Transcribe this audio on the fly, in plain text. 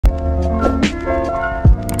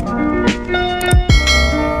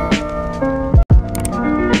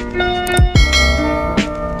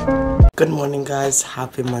Good morning guys,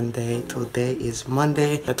 happy Monday. Today is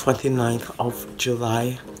Monday the 29th of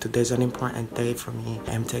July. Today's an important day for me.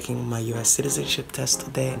 I'm taking my US citizenship test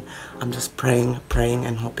today. I'm just praying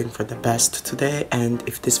and hoping for the best today. And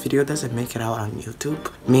if this video doesn't make it out on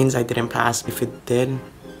YouTube, means I didn't pass. If it did,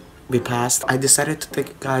 we passed. I decided to take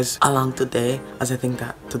you guys along today as I think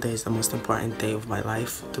that today is the most important day of my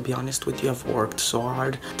life. To be honest with you, I've worked so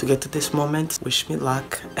hard to get to this moment. Wish me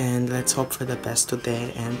luck and let's hope for the best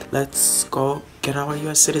today and let's go get our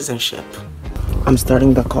US citizenship. I'm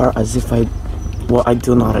starting the car as if I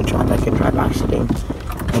do know how to drive. I can drive actually.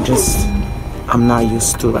 I'm not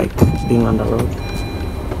used to like being on the road.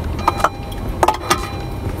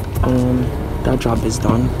 That job is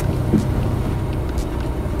done.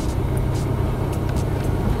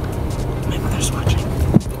 Watching.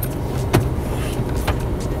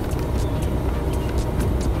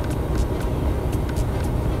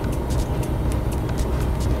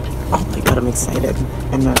 Oh my god, I'm excited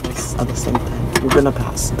and nervous at the same time. We're gonna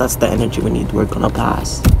pass. That's the energy we need. We're gonna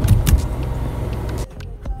pass.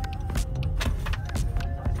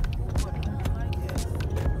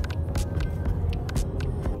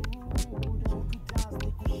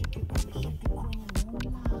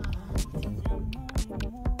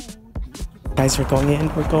 Guys, we're going in.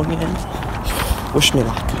 Wish me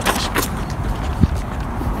luck.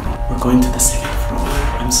 We're going to the second floor.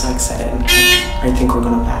 I'm so excited. I think we're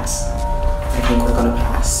gonna pass.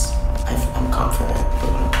 I'm confident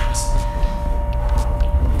we're gonna pass.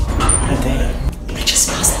 What a day. We just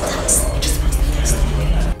passed the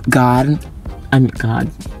test. God.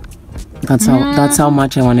 That's how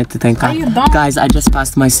much I wanted to thank God. Guys, I just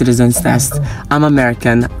passed my citizen's test. I'm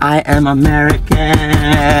American. I am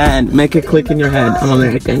American. Make it click in your head. I'm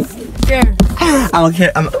American.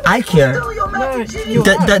 I care.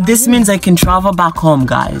 This means I can travel back home,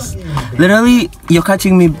 guys. Literally, you're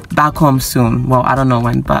catching me back home soon. Well, I don't know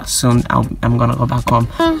when, but soon I'm gonna go back home.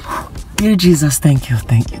 Dear Jesus, thank you.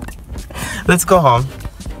 Let's go home.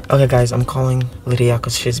 Okay guys, I'm calling Lydia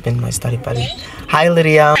because she's been my study buddy. Hi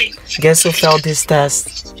Lydia. Guess who failed this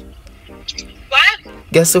test? What?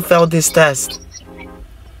 Guess who failed this test?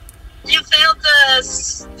 You failed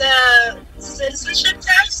the citizenship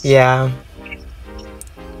test? Yeah.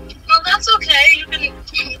 Well, that's okay. You can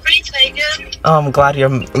retake it. Oh, I'm glad you're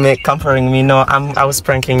comforting me. No, I was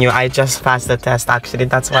pranking you. I just passed the test actually.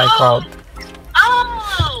 That's why I called.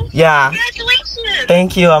 Oh! Yeah. Congratulations!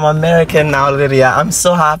 Thank you. I'm American now, Lydia. I'm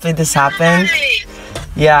so happy this happened. Nice.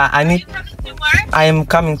 Yeah, Are you coming to work? I am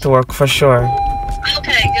coming to work for sure.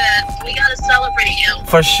 Okay, good. We gotta celebrate you.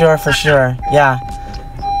 For sure. Yeah.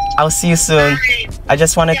 I'll see you soon. Right. I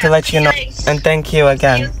just wanted to let you know. Thanks. And thank you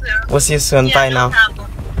again. We'll see you soon. Yeah, Bye no now.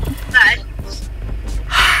 problem. Bye.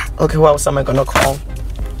 Okay, who else am I gonna call?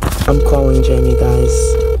 I'm calling Jamie, guys.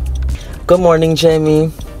 Good morning,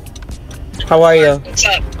 Jamie. How are you? What's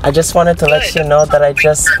up? I just wanted to let you know that I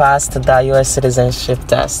just passed the US citizenship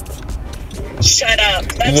test. Shut up.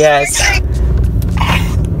 That's Yes. perfect.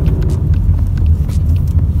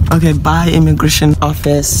 Okay, bye immigration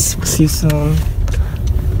office. See you soon.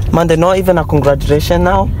 Monday, not even a congratulation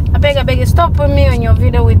now? I beg you, stop putting me on your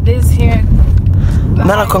video with this here.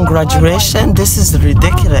 Not a congratulation? This is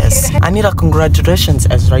ridiculous. I need a congratulations,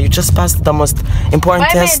 Ezra. You just passed the most important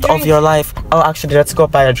Buy me a test of drink. your life. Oh, actually, let's go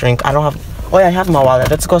buy a drink. I don't have... Oh, yeah, I have my wallet.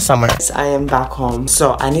 Let's go somewhere. I am back home.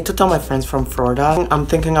 So, I need to tell my friends from Florida. I'm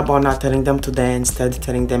thinking about not telling them today, instead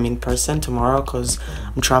telling them in person tomorrow because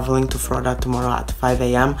I'm traveling to Florida tomorrow at 5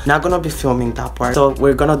 a.m. Not gonna be filming that part. So,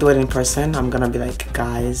 we're gonna do it in person. I'm gonna be like,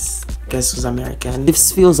 guys, guess who's American?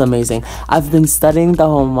 This feels amazing. I've been studying the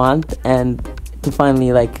whole month and to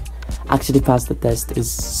finally like actually pass the test is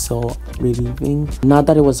so relieving. Not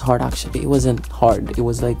that it was hard actually. It wasn't hard. It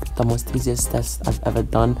was like the most easiest test I've ever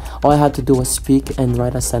done. All I had to do was speak and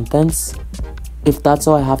write a sentence. If that's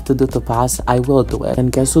all I have to do to pass, I will do it.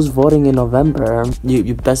 And guess who's voting in November?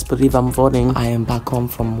 You best believe I'm voting. I am back home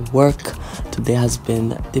from work. Today has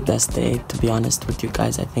been the best day, to be honest with you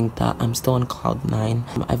guys. I think that I'm still on cloud 9.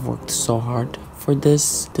 I've worked so hard for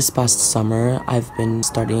this past summer. I've been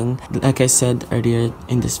studying. Like I said earlier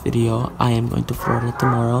in this video, I am going to Florida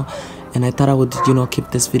tomorrow. And I thought I would, keep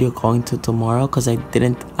this video going to tomorrow because I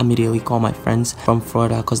didn't immediately call my friends from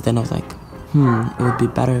Florida because then I was like, it would be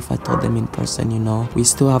better if I told them in person, We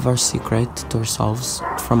still have our secret to ourselves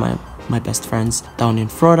from my best friends down in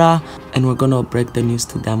Florida, and we're gonna break the news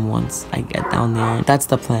to them once I get down there. That's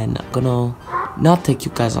the plan. I'm gonna not take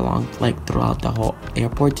you guys along like throughout the whole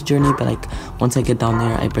airport journey, but like once I get down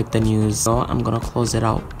there, I break the news. So I'm gonna close it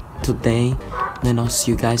out today, then I'll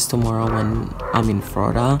see you guys tomorrow when I'm in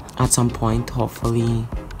Florida at some point, hopefully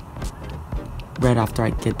right after I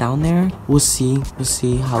get down there. We'll see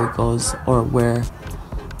how it goes or where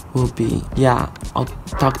we'll be. Yeah, I'll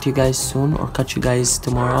talk to you guys soon or catch you guys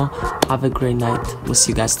tomorrow. Have a great night. We'll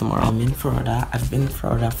see you guys tomorrow. I'm in Florida. I've been in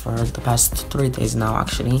Florida for the past 3 days now,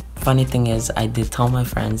 actually. Funny thing is, I did tell my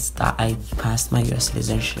friends that I passed my US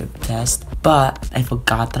citizenship test, but I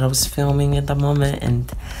forgot that I was filming at the moment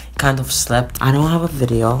and kind of slept. I don't have a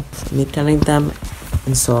video of me telling them,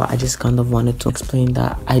 and so I just kind of wanted to explain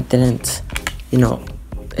that I didn't, you know,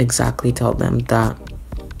 exactly tell them that.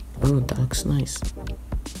 Oh, that looks nice.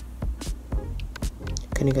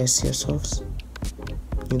 Can you guys see yourselves?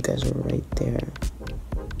 You guys are right there.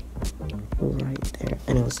 Right there.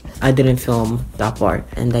 Anyways, I didn't film that part,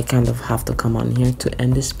 and I kind of have to come on here to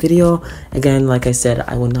end this video. Again, like I said,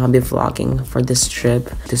 I will not be vlogging for this trip.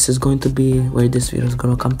 This is going to be where this video is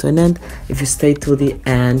going to come to an end. If you stay to the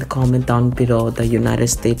end, comment down below the United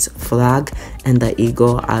States flag and the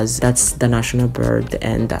eagle, as that's the national bird,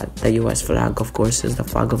 and that the US flag, of course, is the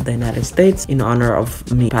flag of the United States, in honor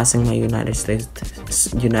of me passing my United States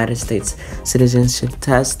citizenship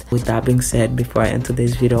test. With that being said, before I end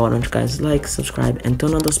today's video, I want you guys to like, subscribe, and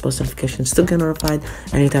turn on those post notifications to get notified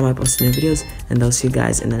anytime I post new videos, and I'll see you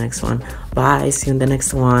guys in the next one. Bye. See you in the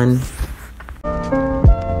next one.